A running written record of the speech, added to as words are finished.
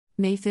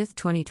May 5,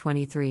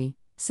 2023,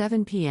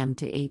 7 p.m.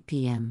 to 8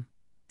 p.m.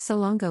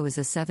 Sālongo is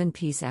a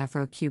 7-piece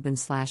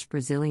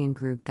Afro-Cuban/Brazilian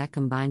group that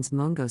combines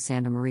Mongo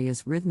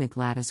Santamaria's rhythmic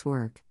lattice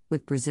work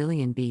with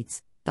Brazilian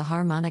beats, the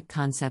harmonic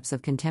concepts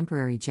of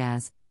contemporary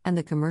jazz, and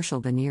the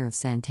commercial veneer of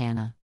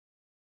Santana.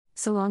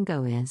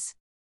 Sālongo is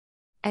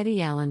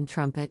Eddie Allen,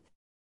 trumpet;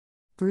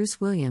 Bruce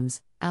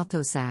Williams,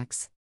 alto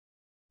sax;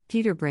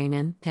 Peter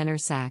Brainin, tenor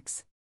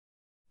sax;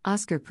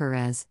 Oscar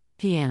Perez,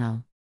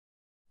 piano;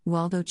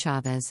 Waldo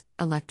Chavez,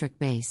 electric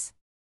bass;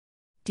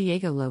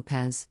 Diego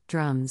Lopez,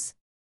 drums;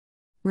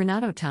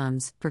 Renato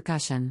Toms,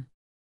 percussion.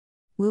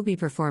 We'll be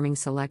performing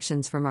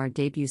selections from our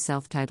debut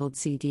self-titled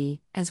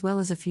CD, as well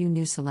as a few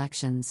new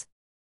selections.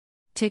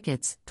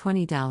 Tickets,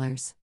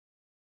 $20.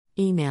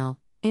 Email,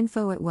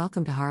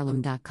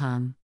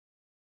 info@welcometoharlem.com.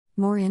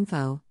 More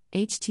info,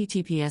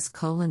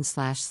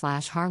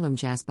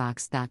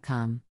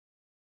 https://harlemjazzbox.com.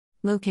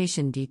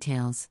 Location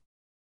details.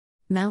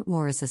 Mount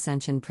Morris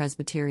Ascension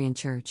Presbyterian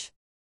Church.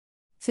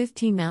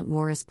 15 Mount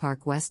Morris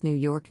Park West, New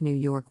York, New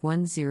York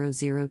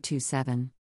 10027.